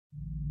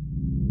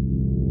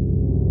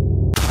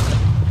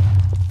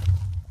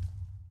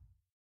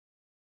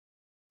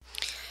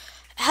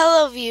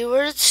Hello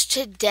viewers,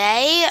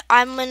 today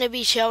I'm going to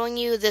be showing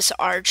you this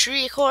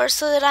archery course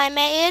that I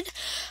made.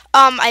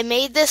 I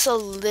made this a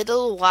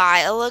little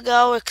while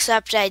ago,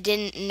 except I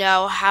didn't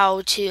know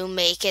how to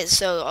make it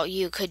so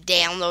you could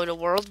download a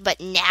world,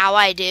 but now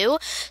I do.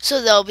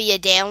 So there'll be a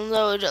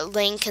download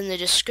link in the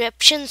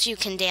description so you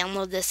can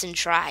download this and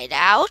try it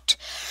out.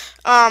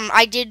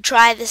 I did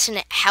try this and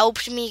it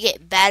helped me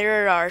get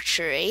better at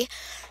archery.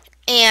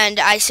 And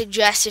I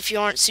suggest if you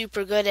aren't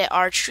super good at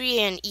archery,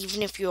 and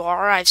even if you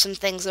are, I have some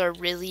things that are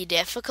really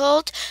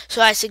difficult,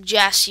 so I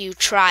suggest you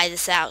try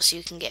this out so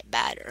you can get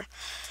better.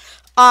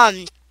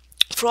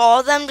 For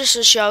all of them, just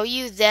to show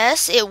you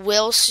this, it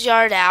will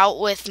start out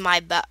with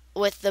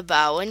the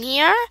bow in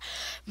here,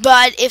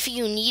 but if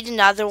you need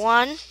another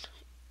one,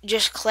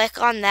 just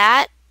click on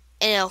that,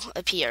 and it'll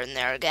appear in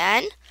there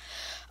again.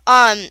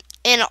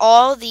 In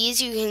all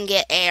these, you can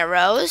get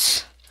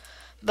arrows,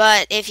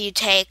 but if you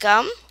take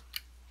them,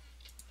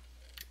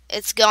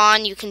 it's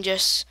gone. You can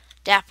just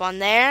tap on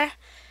there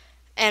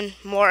and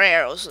more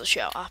arrows will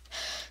show up.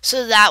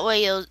 So that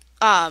way you'll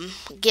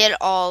get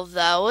all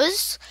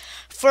those.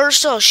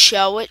 First I'll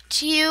show it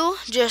to you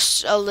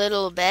just a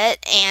little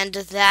bit, and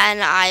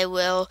then I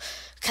will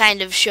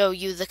kind of show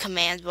you the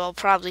commands, but I'll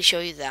probably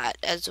show you that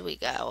as we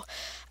go.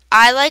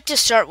 I like to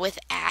start with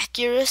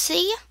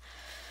accuracy.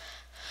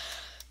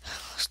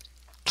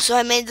 So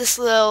I made this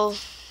little,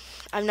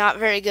 I'm not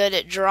very good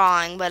at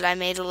drawing, but I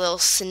made a little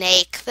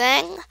snake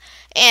thing.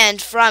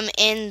 And from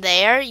in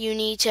there, you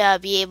need to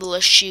be able to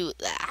shoot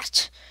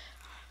that.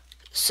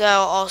 So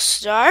I'll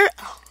start.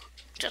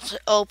 Just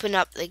open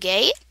up the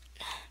gate.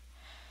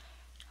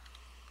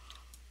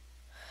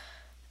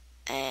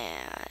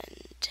 And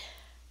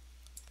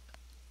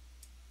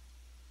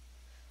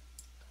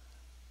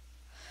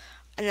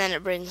then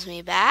it brings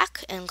me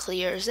back and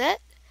clears it.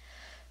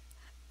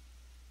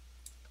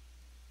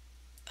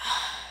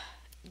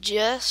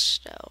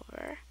 Just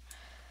over.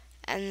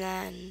 And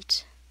then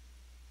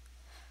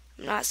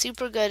I'm not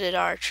super good at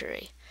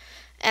archery.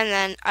 And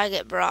then I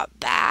get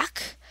brought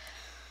back.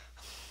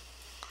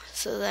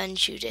 So then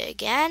shoot it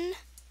again.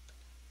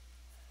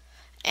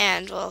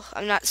 And, well,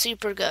 I'm not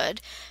super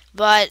good.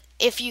 But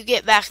if you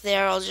get back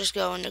there, I'll just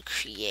go into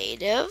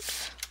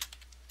creative.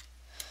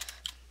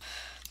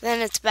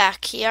 Then it's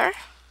back here.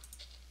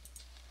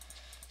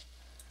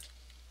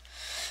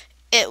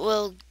 It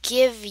will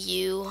give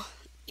you,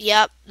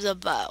 yep, the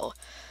bow.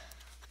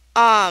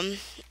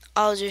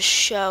 I'll just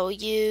show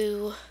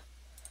you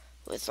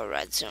with a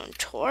redstone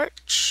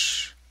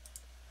torch.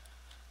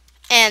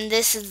 And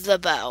this is the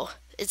bow.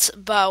 It's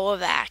bow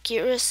of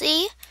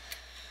accuracy.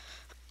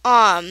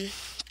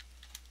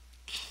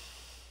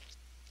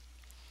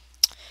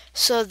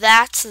 So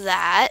that's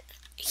that.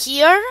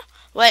 Here,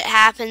 what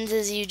happens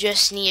is you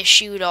just need to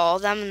shoot all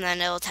of them and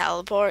then it'll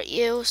teleport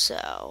you,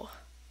 so.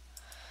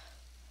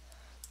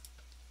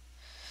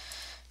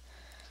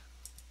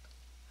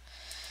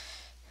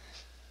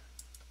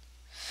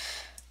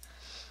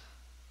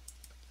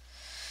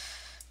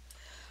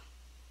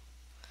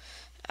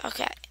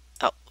 Okay.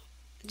 Oh,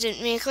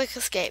 didn't mean to click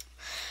escape.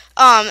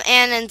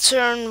 And in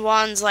certain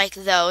ones like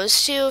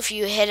those two, if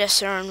you hit a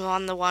certain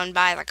one, the one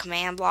by the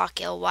command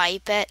block, it'll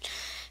wipe it.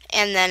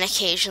 And then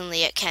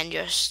occasionally it can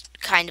just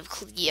kind of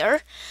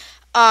clear.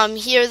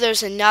 Here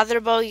there's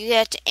another bow you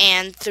get,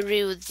 and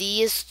through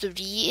these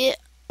three,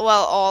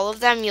 well, all of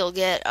them, you'll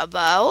get a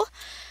bow.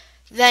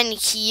 Then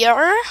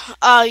here,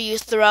 you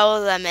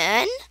throw them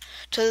in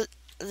to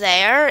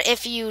there.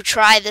 If you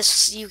try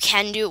this, you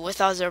can do it with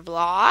other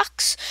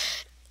blocks.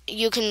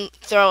 You can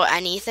throw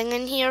anything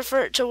in here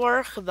for it to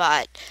work,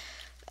 but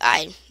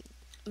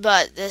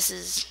this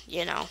is,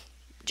 you know,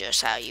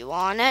 just how you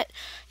want it.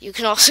 You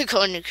can also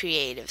go into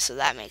creative, so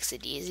that makes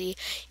it easy.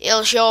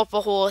 It'll show up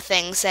a whole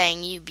thing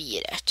saying you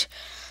beat it.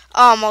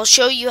 I'll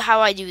show you how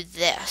I do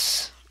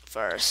this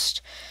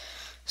first.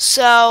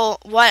 So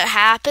what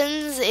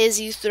happens is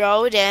you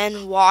throw it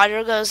in,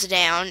 water goes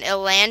down,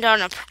 it'll land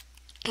on a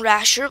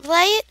pressure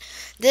plate.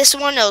 This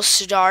one will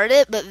start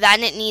it, but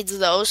then it needs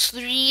those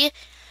three,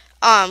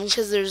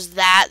 because there's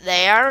that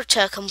there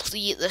to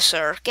complete the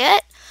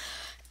circuit.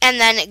 And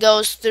then it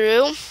goes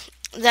through.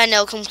 Then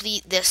it'll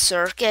complete this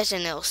circuit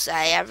and it'll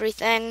say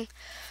everything.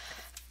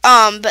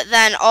 But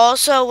then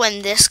also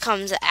when this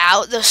comes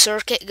out, the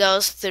circuit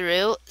goes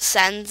through,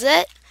 sends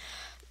it.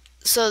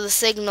 So the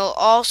signal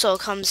also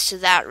comes to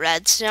that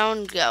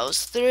redstone,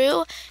 goes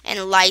through,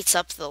 and lights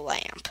up the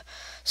lamp.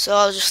 So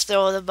I'll just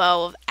throw the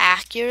bow of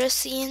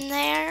accuracy in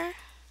there.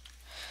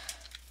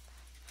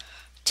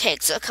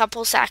 Takes a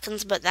couple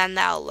seconds, but then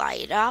that'll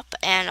light up,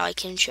 and I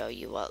can show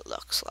you what it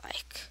looks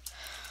like.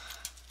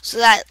 So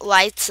that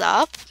lights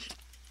up,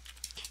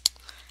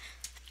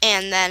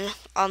 and then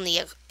I'll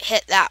need to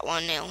hit that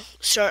one, it'll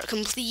start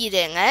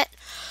completing it.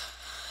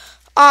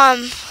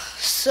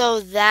 So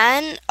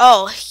then,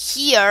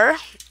 here,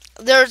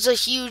 there's a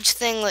huge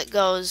thing that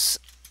goes,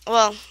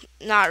 well,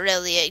 not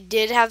really, it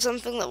did have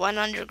something that went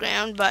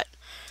underground, but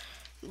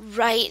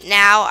right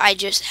now I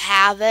just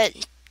have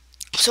it,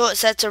 so it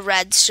sets a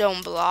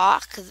redstone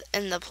block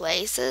in the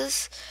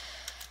places.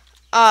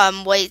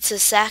 waits a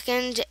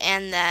second,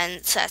 and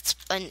then sets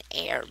an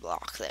air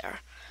block there.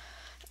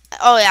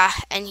 Oh yeah,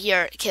 and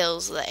here it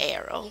kills the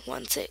arrow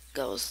once it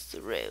goes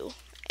through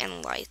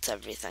and lights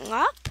everything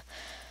up.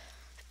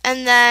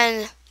 And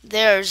then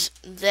there's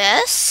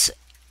this.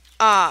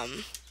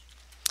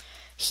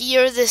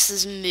 Here this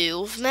is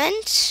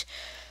movement.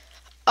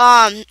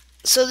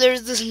 So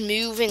there's this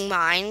moving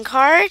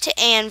minecart,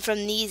 and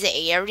from these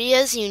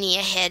areas you need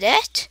to hit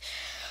it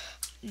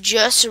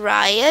just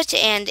right,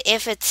 and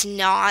if it's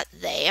not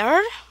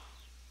there,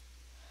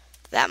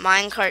 that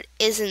minecart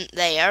isn't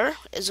there,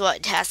 is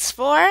what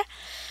testfor,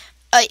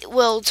 it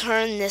will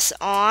turn this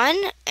on,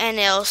 and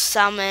it'll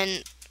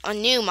summon a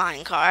new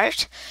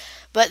minecart.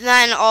 But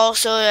then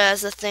also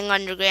there's a thing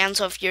underground,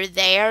 so if you're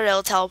there,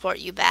 it'll teleport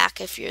you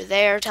back. If you're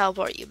there,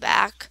 teleport you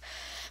back.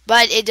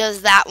 But it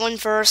does that one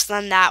first,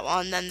 then that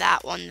one, then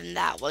that one, then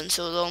that one,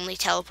 so it'll only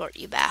teleport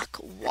you back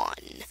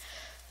one.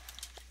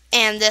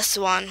 And this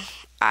one,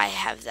 I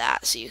have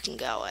that, so you can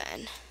go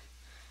in.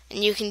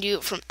 And you can do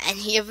it from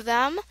any of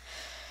them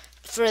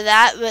for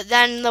that. But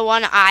then the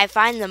one I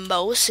find the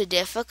most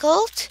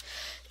difficult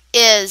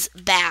is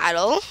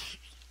battle.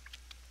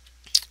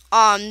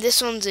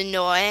 This one's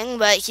annoying,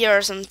 but here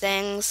are some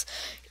things.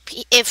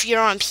 If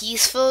you're on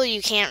peaceful,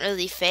 you can't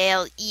really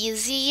fail.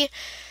 Easy,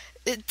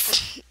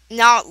 it's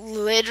not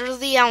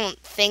literally, I don't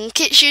think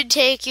it should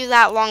take you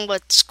that long,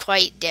 but it's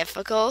quite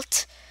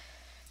difficult.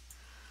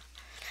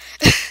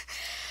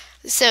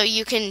 So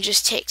you can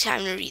just take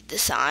time to read the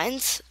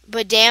signs.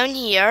 But down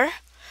here,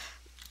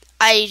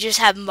 I just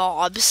have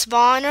mob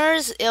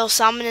spawners. It'll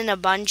summon in a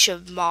bunch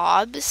of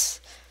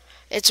mobs.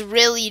 It's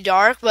really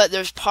dark, but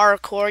there's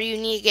parkour you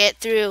need to get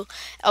through,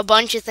 a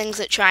bunch of things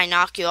that try and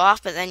knock you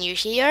off, but then you're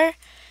here.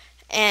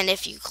 And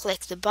if you click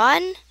the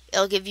button,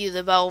 it'll give you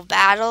the bow of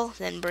battle,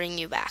 then bring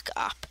you back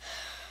up.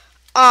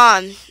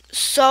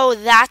 So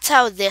that's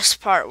how this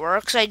part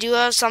works. I do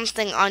have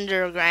something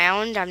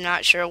underground. I'm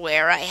not sure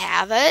where I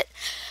have it,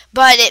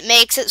 but it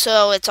makes it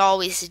so it's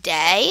always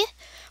day.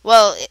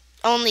 Well, it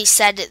only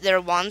set it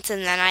there once,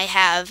 and then I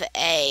have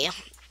a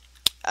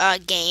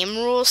game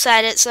rule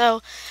set it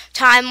so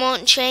time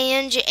won't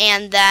change,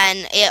 and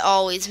then it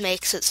always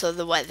makes it so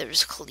the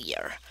weather's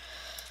clear.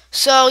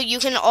 So you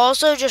can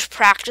also just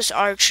practice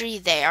archery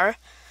there,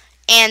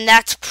 and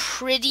that's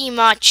pretty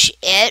much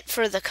it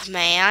for the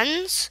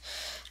commands.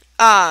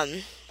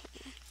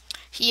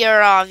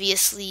 Here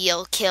obviously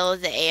you'll kill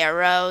the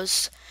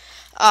arrows.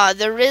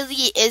 There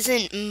really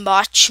isn't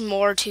much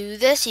more to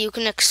this. You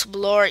can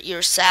explore it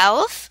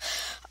yourself.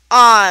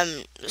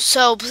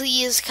 So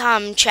please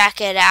come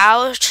check it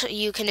out.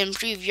 You can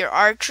improve your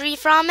archery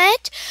from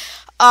it.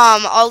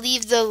 I'll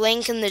leave the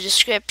link in the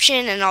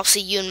description, and I'll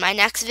see you in my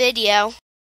next video.